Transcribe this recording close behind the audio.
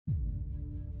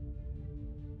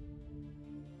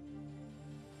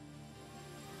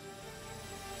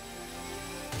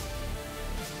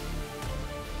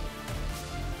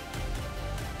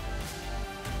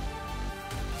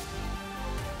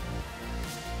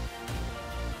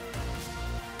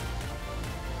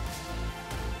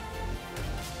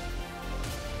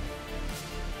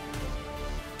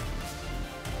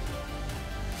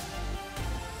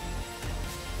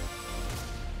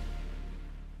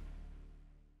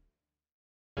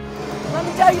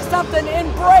tell you something,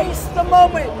 embrace the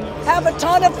moment. Have a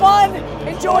ton of fun.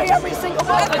 Enjoy every single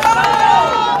moment.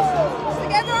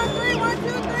 Together on three, 1, 2,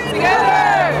 3. Together!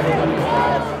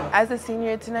 As a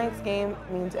senior, tonight's game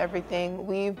means everything.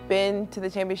 We've been to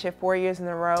the championship 4 years in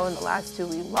a row, and the last 2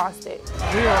 we lost it.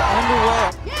 We are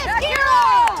underway. Yes,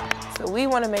 Kira! So we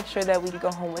want to make sure that we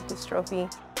go home with this trophy.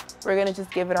 We're going to just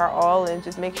give it our all and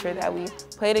just make sure that we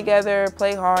play together,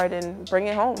 play hard, and bring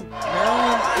it home.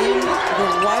 Maryland in the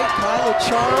white. Kyla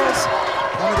Charles,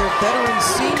 one of their veteran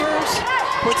seniors,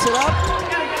 puts it up.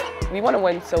 We want to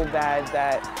win so bad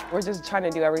that we're just trying to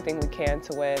do everything we can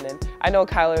to win. And I know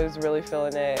Kyla is really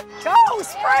feeling it. Go,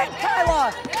 sprint,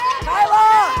 Kyla!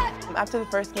 Kyla! After the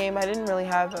first game, I didn't really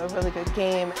have a really good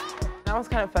game. I was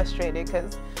kind of frustrated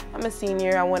because I'm a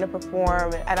senior. I want to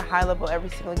perform at a high level every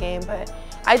single game, but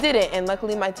I didn't. And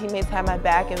luckily, my teammates had my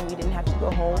back, and we didn't have to go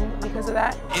home because of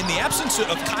that. In the absence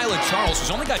of Kyla Charles,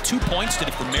 who's only got 2 points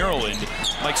today for Maryland,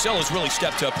 Mike Sell has really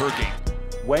stepped up her game.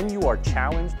 When you are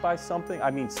challenged by something,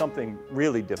 I mean something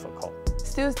really difficult.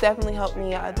 Stu's definitely helped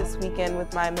me this weekend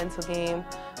with my mental game.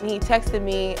 He texted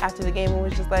me after the game and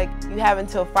was just like, you have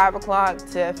until 5 o'clock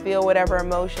to feel whatever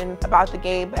emotion about the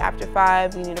game, but after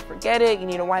 5, you need to forget it, you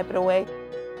need to wipe it away.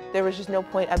 There was just no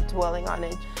point of dwelling on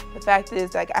it. The fact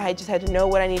is, like, I just had to know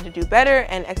what I need to do better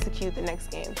and execute the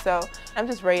next game. So I'm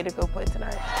just ready to go play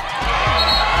tonight.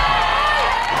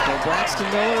 So Braxton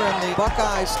Miller and the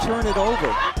Buckeyes turn it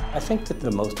over. I think that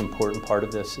the most important part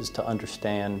of this is to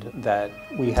understand that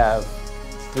we have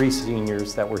 3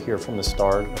 seniors that were here from the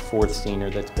start, a 4th senior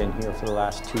that's been here for the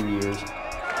last 2 years.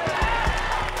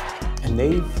 And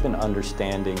they've been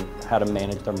understanding how to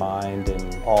manage their mind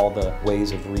and all the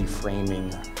ways of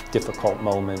reframing difficult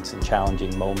moments and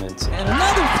challenging moments. And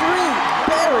another 3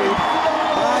 buried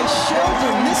by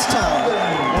Sheldon this time.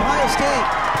 Ohio State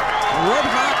red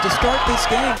hot to start this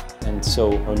game. And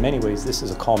so in many ways, this is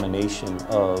a culmination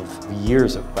of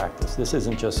years of practice. This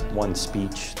isn't just one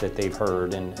speech that they've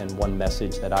heard and one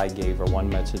message that I gave or one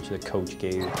message that Coach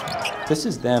gave. This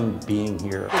is them being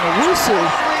here. Owusu,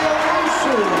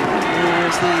 who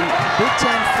is the Big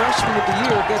Ten Freshman of the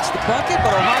Year, gets the bucket,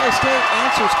 but Ohio State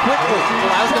answers quickly. Well,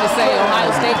 I was going to say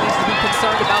Ohio State needs to be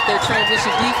concerned about their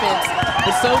transition defense,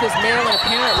 but so does Maryland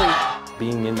apparently.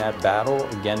 Being in that battle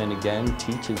again and again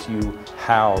teaches you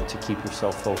how to keep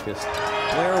yourself focused.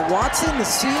 Blair Watson, the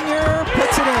senior,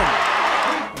 puts it in.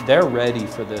 They're ready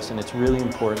for this, and it's really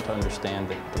important to understand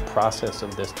that the process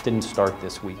of this didn't start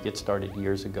this week. It started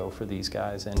years ago for these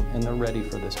guys, and they're ready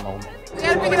for this moment. We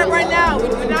gotta pick it up right now.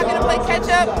 We're not gonna play catch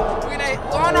up. We're gonna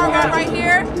go on our run right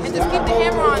here and just keep the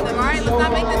hammer on them, all right? Let's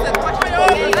not make this a question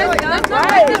game. Let's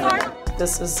not make this hard.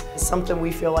 This is something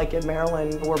we feel like in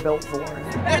Maryland we're built for.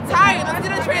 They're tired. Let's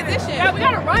do the transition. Yeah, we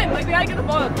gotta run. Like, we gotta get the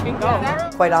ball and go.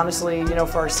 Quite honestly, you know,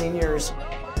 for our seniors,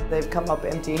 they've come up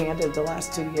empty-handed the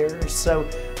last 2 years. So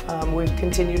we've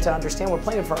continued to understand we're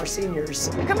playing for our seniors.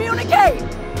 Communicate!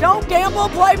 Don't gamble,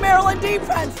 play Maryland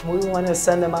defense! We want to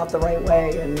send them out the right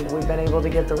way, and we've been able to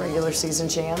get the regular season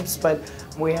champs, but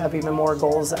we have even more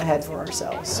goals ahead for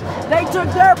ourselves. They took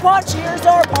their punch, here's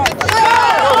our punch.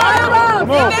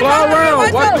 Come on, fly around.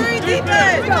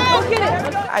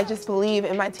 I just believe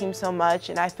in my team so much,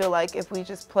 and I feel like if we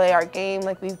just play our game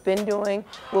like we've been doing,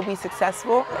 we'll be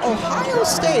successful. Ohio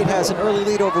State has an early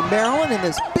lead over Maryland in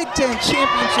this Big Ten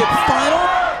Championship final.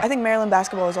 I think Maryland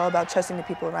basketball is all about trusting the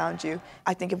people around you.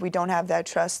 I think if we don't have that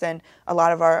trust, then a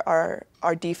lot of our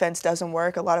defense doesn't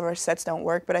work, a lot of our sets don't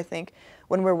work, but I think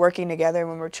when we're working together,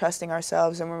 when we're trusting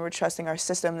ourselves and when we're trusting our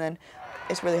system, then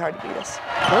it's really hard to beat us.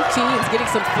 Both teams getting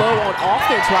some flow on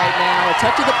offense right now. A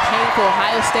touch of the paint for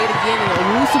Ohio State again, and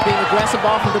Owusu being aggressive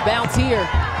off of the bounce here.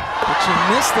 But you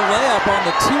missed the layup on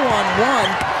the 2-on-1.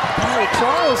 Kyla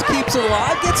Charles keeps it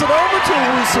alive, gets it over to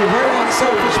Owusu. Very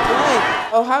unselfish play.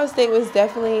 Ohio State was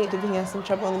definitely giving us some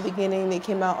trouble in the beginning. They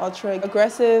came out ultra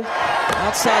aggressive.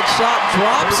 Outside shot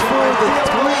drops for the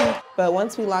 3. But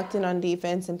once we locked in on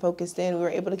defense and focused in, we were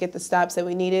able to get the stops that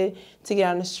we needed to get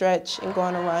on the stretch and go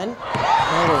on a run.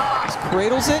 Miller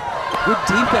cradles it. Good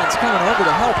defense coming over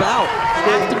to help out.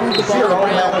 You have to move the ball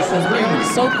around because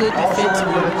Maryland's so good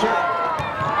defensively.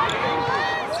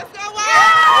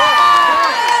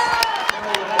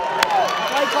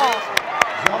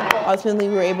 Ultimately,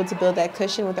 we were able to build that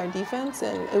cushion with our defense,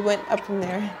 and it went up from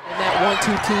there. And that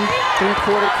 1-2-2,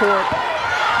 3-quarter court.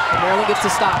 Maryland gets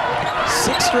to stop.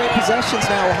 6 straight possessions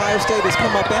now. Ohio State has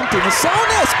come up empty.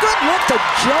 Masonis, good look to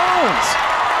Jones.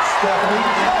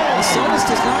 Masonis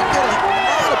does not get a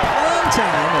lot of playing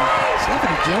time. And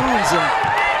Stephanie Jones and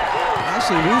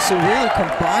Ashley Owusu really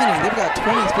combining. They've got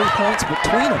 23 points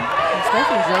between them.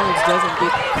 Stephanie Jones doesn't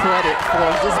get credit for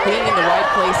just being in the right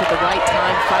place at the right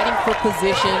time, fighting for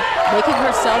position, making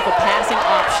herself a passing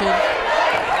option,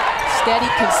 steady,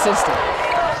 consistent.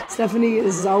 Stephanie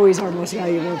is always our most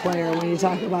valuable player when you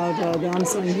talk about the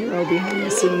unsung hero behind the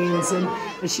scenes, and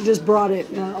she just brought it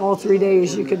all 3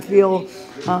 days. You could feel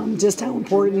just how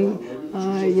important,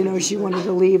 she wanted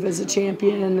to leave as a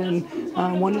champion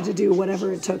and wanted to do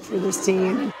whatever it took for this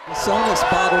team. Sung is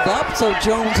bottled up, so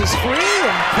Jones is free,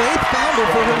 and Faith found her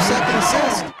for her second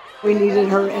assist. We needed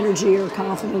her energy, her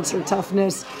confidence, her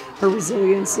toughness, her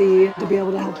resiliency to be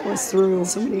able to help us through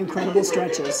so many incredible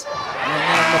stretches. And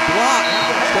then the block,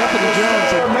 Stephanie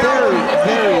Jones, a very,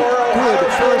 very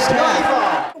good first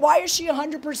half. Why is she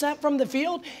 100% from the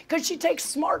field? Because she takes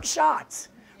smart shots,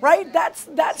 right? That's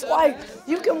why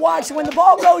you can watch when the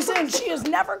ball goes in, she is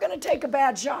never going to take a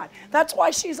bad shot. That's why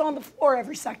she's on the floor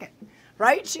every second,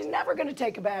 right? She's never going to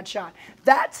take a bad shot.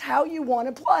 That's how you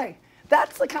want to play.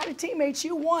 That's the kind of teammates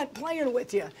you want playing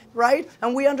with you, right?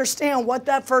 And we understand what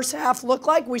that first half looked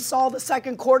like. We saw the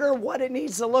second quarter, what it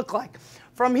needs to look like.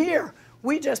 From here,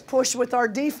 we just push with our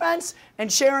defense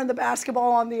and sharing the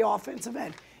basketball on the offensive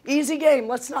end. Easy game.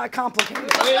 Let's not complicate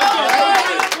it.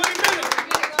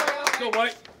 Go,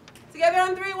 White. Together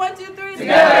on 3, 1, 2, 3.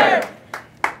 Together.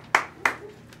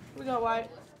 We go, White.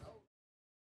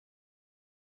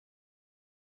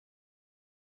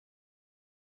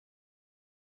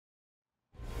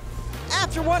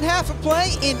 After one half of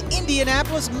play in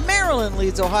Indianapolis, Maryland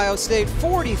leads Ohio State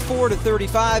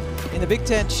 44-35 in the Big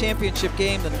Ten championship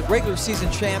game. The regular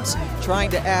season champs trying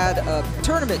to add a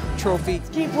tournament trophy.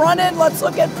 Keep running. Let's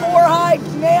look at 4 high,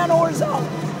 man or zone.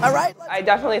 All right? I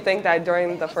definitely think that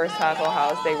during the first half,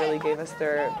 Ohio State really gave us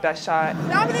their best shot.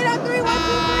 Dominate on 3, 1, 2, 3.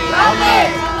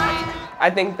 I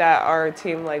think that our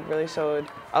team really showed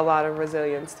a lot of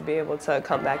resilience to be able to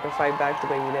come back and fight back the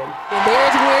way we did. And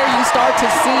there's where you start to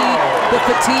see the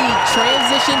fatigue,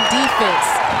 transition defense,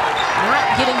 not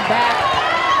getting back,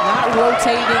 not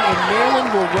rotating, and Maryland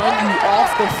will run you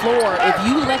off the floor if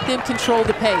you let them control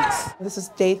the pace. This is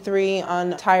day 3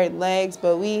 on tired legs,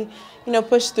 but we,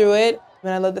 pushed through it.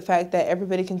 And I love the fact that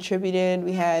everybody contributed.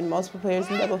 We had multiple players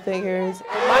in double figures.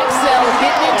 Mike Sell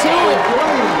getting into it.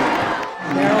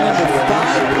 Maryland with 5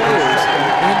 players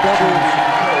in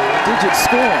double-digit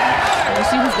scoring. You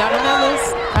see who's not on that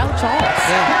list? Kyla Charles.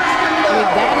 Yeah. I mean,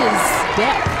 that is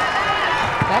depth.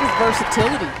 That is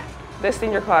versatility. This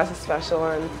senior class is special,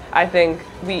 and I think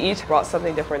we each brought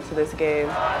something different to this game.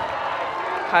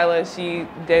 Kyla, she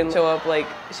didn't show up like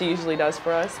she usually does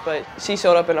for us, but she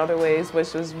showed up in other ways,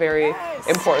 which was very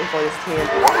important for this team.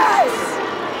 Yes!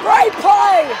 Great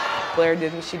play! Blair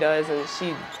did what she does, and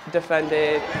she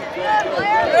defended.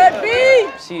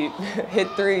 She hit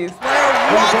threes.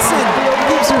 Blair Watson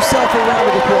gives herself a round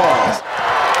of applause.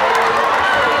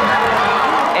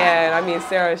 And I mean,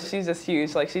 Sarah, she's just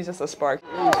huge. She's just a spark.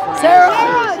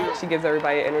 Sarah! She gives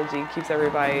everybody energy, keeps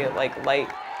everybody light.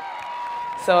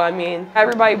 So I mean,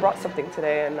 everybody brought something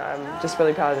today, and I'm just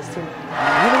really proud of this team.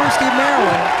 University of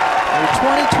Maryland, the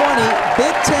 2020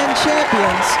 Big Ten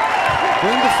champions.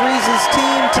 Brenda Frese's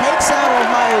team takes out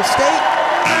Ohio State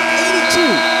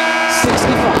 82-65.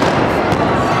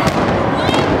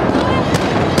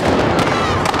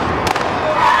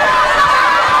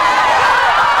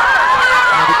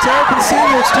 The Terrapin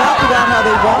seniors talked about how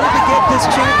they wanted to get this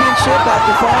championship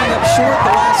after falling up short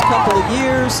the last couple of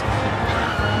years.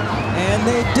 And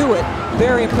they do it.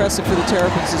 Very impressive for the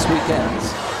Terrapins this weekend.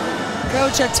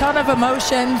 Coach, a ton of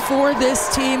emotion for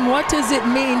this team. What does it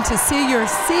mean to see your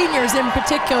seniors in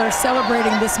particular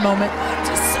celebrating this moment?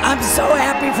 I'm so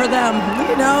happy for them.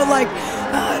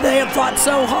 They have fought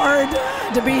so hard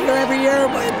to be here every year,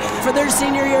 but for their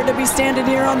senior year to be standing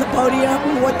here on the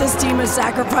podium, what this team has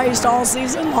sacrificed all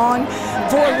season long,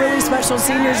 4 really special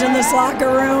seniors in this locker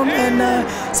room, and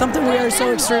something we are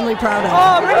so extremely proud of.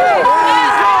 Oh, really?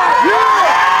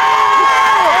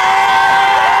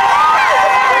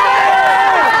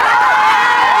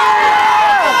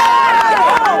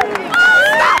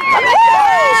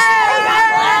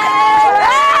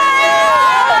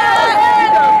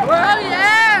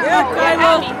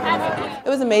 It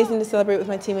was amazing to celebrate with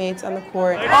my teammates on the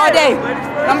court. All day,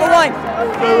 number 1.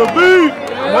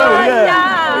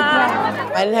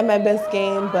 I didn't have my best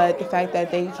game, but the fact that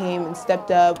they came and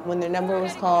stepped up when their number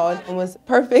was called was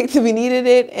perfect. We needed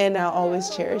it, and I'll always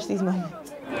cherish these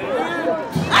moments.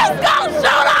 Let's go,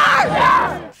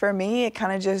 shooter! For me, it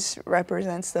kind of just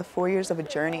represents the 4 years of a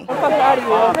journey.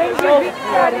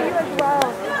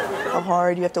 How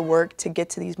hard you have to work to get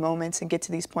to these moments and get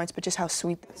to these points, but just how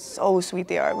so sweet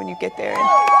they are when you get there. And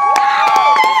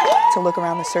to look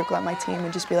around the circle at my team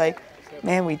and just be like,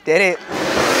 man, we did it.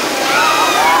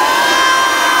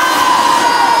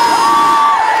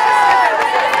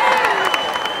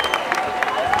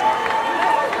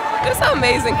 It's an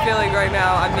amazing feeling right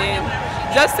now. I mean,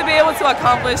 just to be able to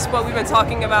accomplish what we've been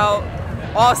talking about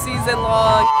all season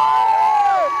long,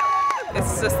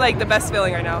 it's just like the best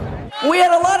feeling right now. We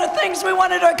had a lot of things we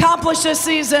wanted to accomplish this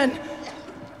season.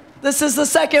 This is the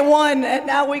second one, and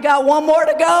now we got one more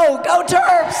to go. Go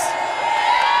Terps!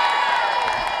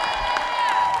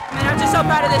 Man, I'm just so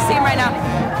proud of this team right now.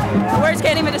 Words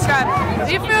can't even describe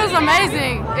it. It feels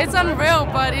amazing. It's unreal,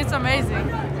 but it's amazing.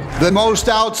 The most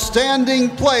outstanding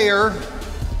player,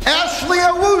 Ashley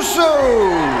Owusu.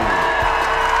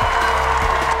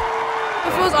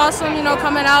 It feels awesome, you know,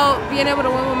 coming out, being able to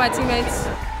win with my teammates.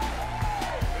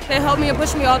 They helped me and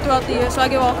pushed me all throughout the year, so I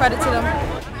give all credit to them.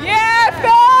 Yeah,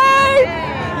 Faye!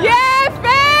 Yeah,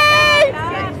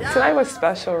 Faye! Tonight was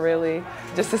special, really.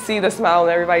 Just to see the smile on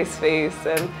everybody's face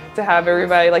and to have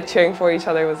everybody like cheering for each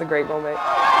other was a great moment.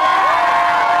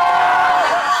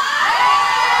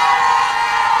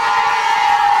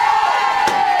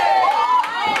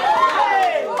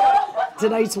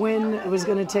 Tonight's win was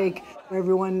going to take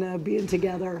everyone being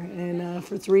together, and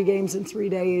for 3 games in 3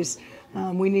 days,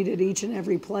 we needed each and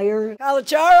every player. Kyla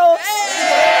Charles!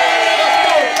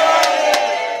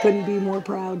 Couldn't be more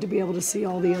proud to be able to see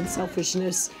all the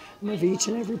unselfishness of each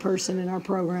and every person in our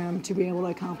program to be able to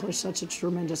accomplish such a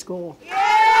tremendous goal.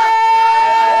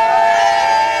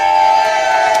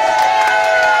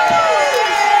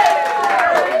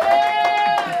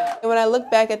 When I look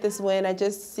back at this win, I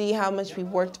just see how much we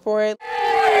worked for it.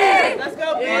 Let's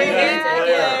go,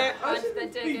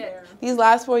 These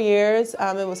last 4 years,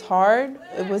 it was hard.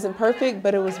 It wasn't perfect,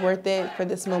 but it was worth it for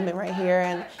this moment right here.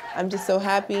 And I'm just so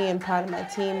happy and proud of my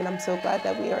team, and I'm so glad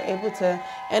that we are able to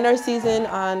end our season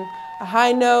on a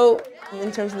high note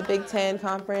in terms of the Big Ten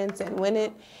Conference and win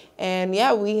it. And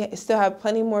yeah, we still have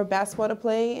plenty more basketball to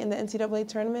play in the NCAA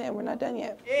tournament, and we're not done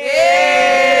yet.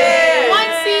 Yeah! 1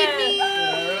 seed me!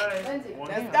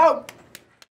 Let's go!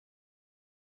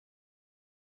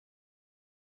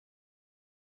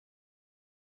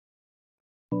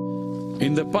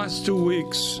 In the past 2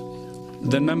 weeks,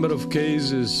 the number of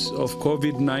cases of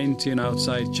COVID-19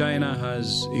 outside China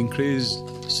has increased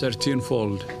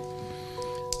 13-fold,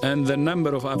 and the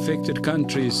number of affected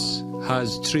countries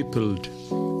has tripled.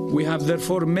 We have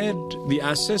therefore made the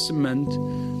assessment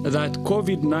that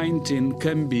COVID-19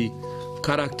 can be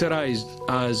characterized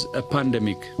as a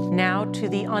pandemic. Now to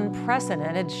the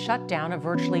unprecedented shutdown of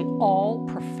virtually all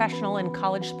professional and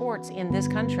college sports in this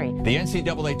country. The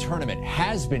NCAA tournament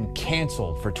has been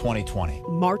canceled for 2020.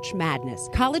 March Madness,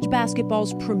 college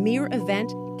basketball's premier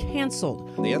event,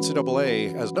 canceled. The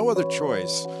NCAA has no other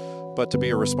choice but to be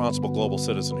a responsible global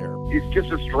citizen here. It's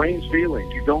just a strange feeling.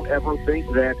 You don't ever think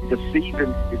that the season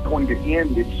is going to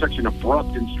end in such an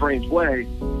abrupt and strange way,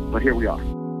 but here we are.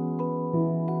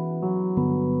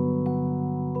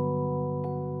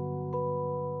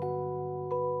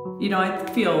 You know, I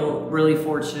feel really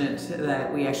fortunate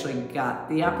that we actually got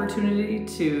the opportunity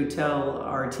to tell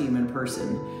our team in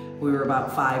person. We were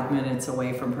about 5 minutes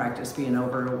away from practice being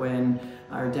over when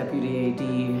our deputy AD,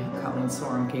 Colleen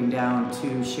Sorum, came down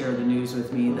to share the news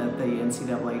with me that the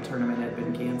NCAA tournament had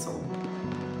been canceled.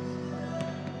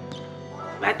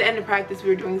 At the end of practice, we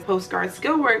were doing post-guard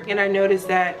skill work, and I noticed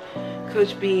that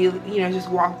Coach B, just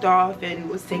walked off and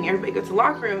was saying everybody go to the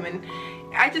locker room, and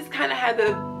I just kind of had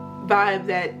the vibe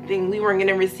that we weren't going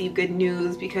to receive good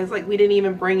news because we didn't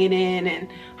even bring it in and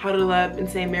huddle up and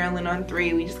say Maryland on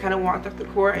 3. We just kind of walked off the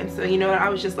court, and so I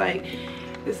was just like,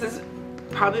 this is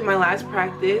probably my last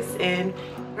practice, and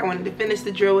I wanted to finish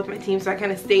the drill with my team, so I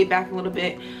kind of stayed back a little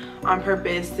bit on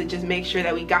purpose to just make sure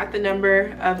that we got the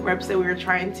number of reps that we were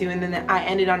trying to, and then I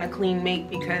ended on a clean make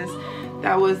because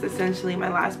that was essentially my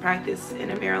last practice in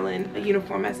a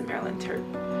uniform as a Maryland Terp.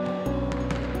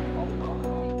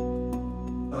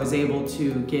 I was able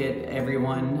to get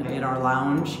everyone in our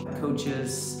lounge,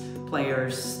 coaches,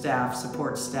 players, staff,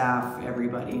 support staff,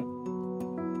 everybody.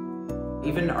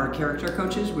 Even our character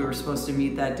coaches, we were supposed to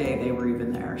meet that day, they were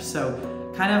even there. So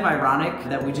kind of ironic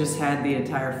that we just had the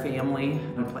entire family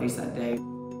in place that day.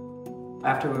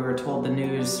 After we were told the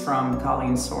news from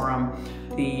Colleen Sorum,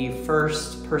 the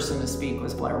first person to speak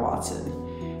was Blair Watson.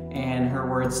 And her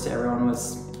words to everyone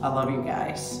was, "I love you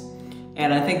guys."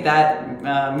 And I think that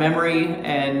memory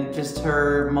and just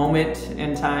her moment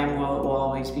in time will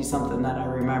always be something that I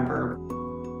remember.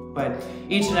 But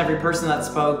each and every person that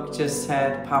spoke just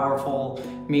had powerful,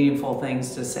 meaningful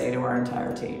things to say to our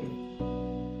entire team.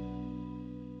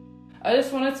 I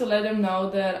just wanted to let them know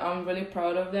that I'm really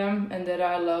proud of them and that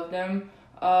I love them.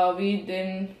 We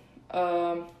didn't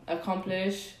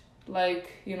accomplish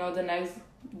like, you know,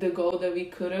 the goal that we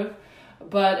could have,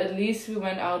 but at least we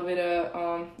went out with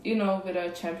a you know, with a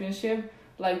championship,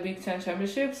 like Big Ten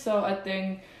championship. So I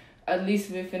think at least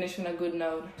we finished on a good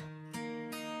note.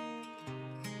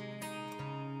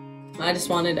 I just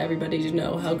wanted everybody to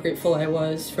know how grateful I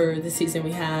was for the season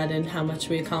we had and how much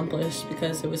we accomplished,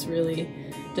 because it was really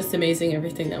just amazing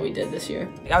everything that we did this year.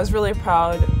 I was really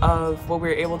proud of what we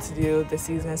were able to do this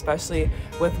season, especially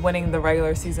with winning the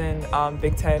regular season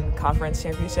Big Ten Conference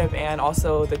Championship and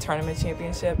also the tournament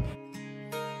championship.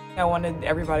 I wanted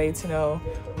everybody to know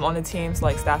on the teams,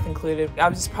 like staff included, I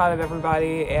was just proud of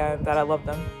everybody and that I love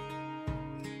them.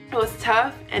 It was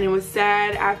tough and it was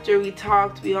sad. After we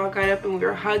talked, we all got up and we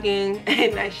were hugging,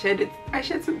 and I shed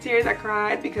some tears. I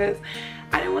cried because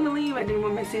I didn't want to leave. I didn't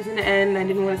want my season to end. I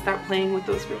didn't want to stop playing with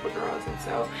those group of girls, and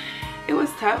so it was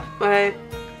tough, but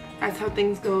that's how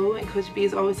things go. And Coach B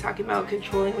is always talking about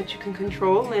controlling what you can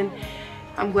control, and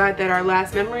I'm glad that our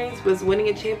last memories was winning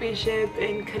a championship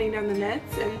and cutting down the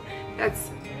nets, and that's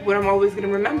what I'm always going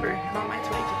to remember about my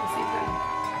 2020 season.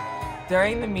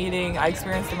 During the meeting, I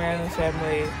experienced the Maryland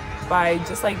family by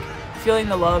just like feeling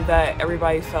the love that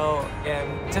everybody felt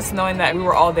and just knowing that we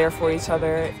were all there for each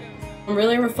other.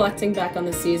 Really reflecting back on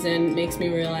the season makes me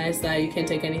realize that you can't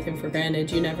take anything for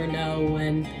granted. You never know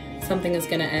when something is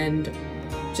going to end.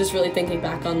 Just really thinking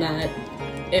back on that,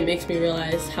 it makes me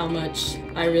realize how much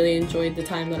I really enjoyed the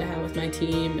time that I had with my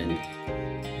team, and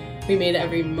we made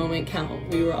every moment count.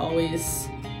 We were always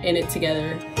in it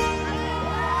together.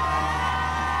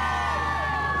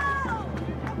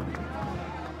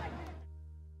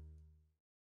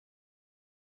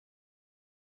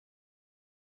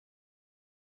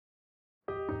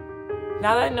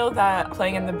 Now that I know that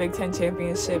playing in the Big Ten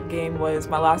Championship game was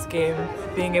my last game,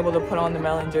 being able to put on the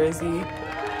Maryland jersey,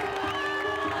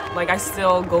 like I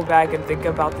still go back and think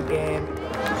about the game.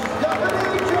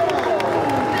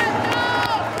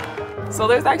 So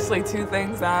there's actually two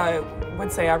things that I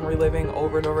would say I'm reliving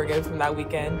over and over again from that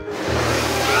weekend.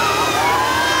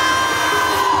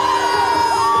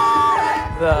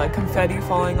 The confetti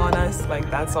falling on us,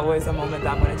 like that's always a moment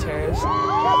that I'm gonna cherish.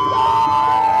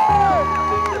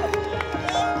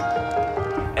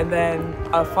 And then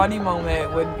a funny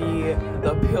moment would be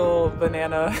the Peel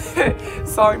Banana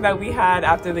song that we had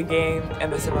after the game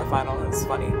and the semifinal. It's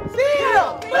funny.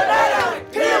 Peel banana,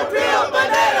 peel, peel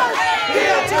banana,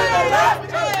 peel to the left,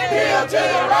 peel to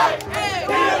the right,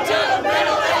 peel to the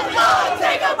middle, and go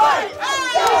take a bite.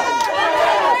 Go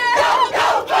bananas,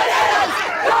 go bananas,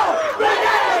 go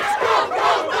bananas, go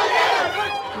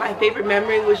bananas. My favorite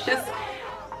memory was just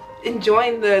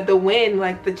enjoying the win,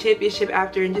 like the championship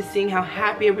after, and just seeing how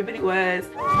happy everybody was.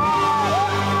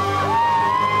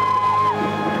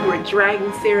 We were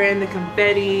dragging Sarah in the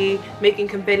confetti, making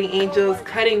confetti angels,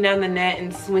 cutting down the net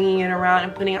and swinging it around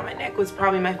and putting it on my neck was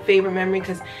probably my favorite memory,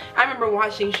 because I remember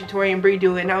watching Shatori and Bree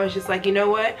do it and I was just like, you know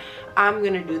what, I'm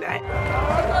gonna do that.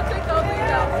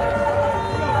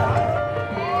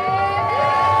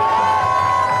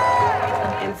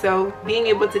 So being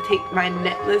able to take my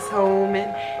netless home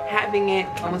and having it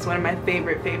was one of my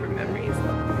favorite memories.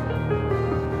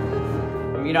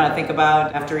 You know, I think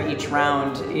about after each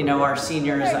round, you know, our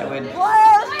seniors, I would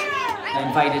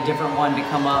invite a different one to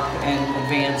come up and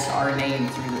advance our name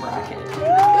through the bracket.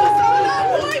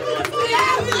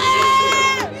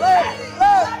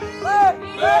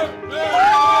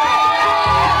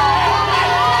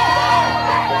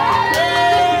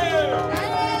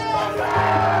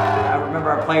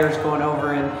 Our players going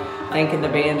over and thanking the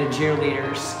band and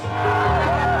cheerleaders.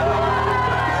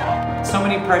 So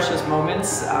many precious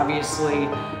moments, obviously,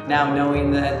 now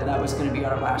knowing that that was going to be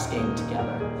our last game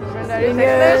together.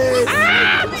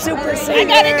 Super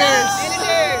seniors!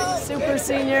 Super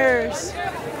seniors!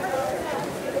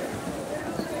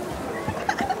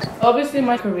 Obviously,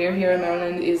 my career here in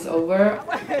Maryland is over.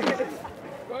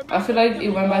 I feel like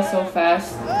it went by so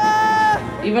fast.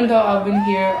 Even though I've been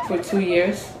here for 2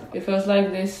 years, it feels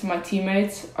like this. My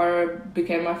teammates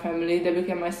became my family. They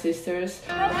became my sisters.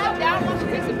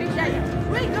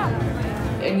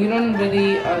 And you don't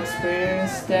really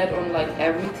experience that on like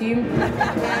every team.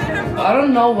 I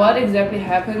don't know what exactly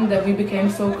happened that we became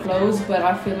so close, but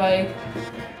I feel like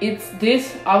it's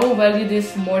this. I will value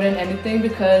this more than anything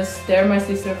because they're my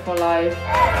sister for life.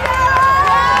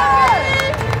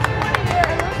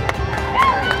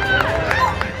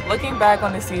 Looking back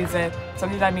on the season,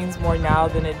 something that means more now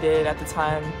than it did at the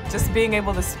time. Just being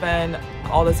able to spend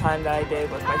all the time that I did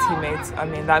with my teammates, I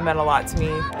mean, that meant a lot to me.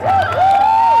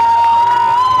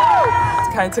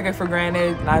 Kind of took it for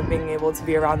granted, not being able to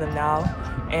be around them now.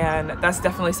 And that's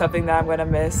definitely something that I'm going to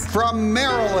miss. From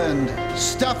Maryland,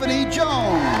 Stephanie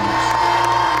Jones.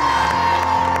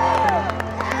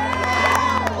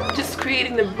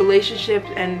 recreating the relationships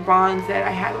and bonds that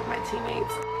I had with my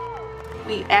teammates.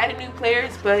 We added new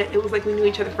players, but it was like we knew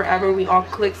each other forever. We all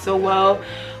clicked so well.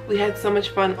 We had so much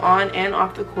fun on and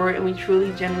off the court, and we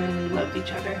truly, genuinely loved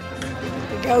each other.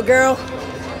 Go, girl.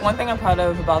 One thing I'm proud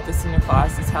of about this senior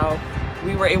class is how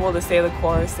we were able to stay the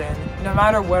course, and no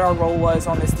matter what our role was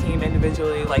on this team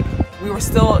individually, like, we were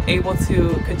still able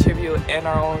to contribute in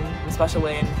our own special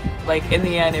way, and like, in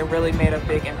the end, it really made a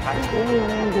big impact.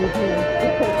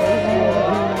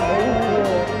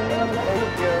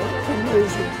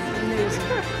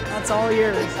 That's all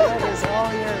yours. That is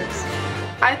all yours.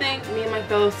 I think me and my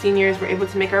fellow seniors were able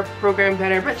to make our program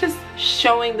better by just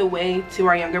showing the way to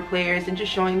our younger players and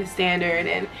just showing the standard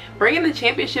and bringing the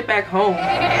championship back home.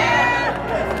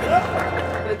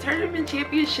 The tournament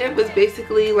championship was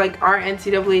basically like our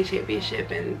NCAA championship,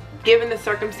 and given the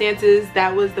circumstances,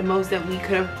 that was the most that we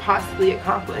could have possibly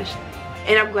accomplished.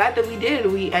 And I'm glad that we did.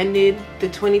 We ended the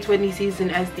 2020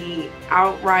 season as the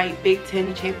outright Big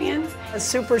Ten champions. I'm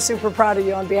super, super proud of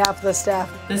you on behalf of the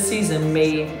staff. This season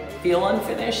may feel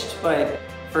unfinished, but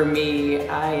for me,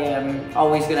 I am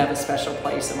always going to have a special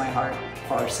place in my heart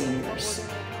for our seniors.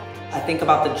 I think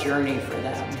about the journey for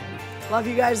them. Love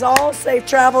you guys all. Safe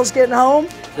travels getting home.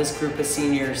 This group of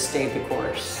seniors stayed the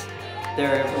course.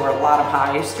 There were a lot of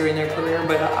highs during their career,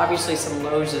 but obviously some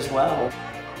lows as well.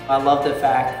 I love the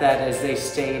fact that as they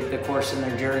stayed the course in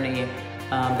their journey,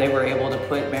 they were able to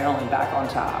put Maryland back on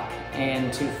top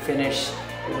and to finish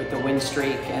with the win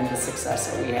streak and the success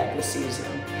that we had this season.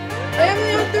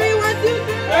 Family on 3, 1, 2, 3.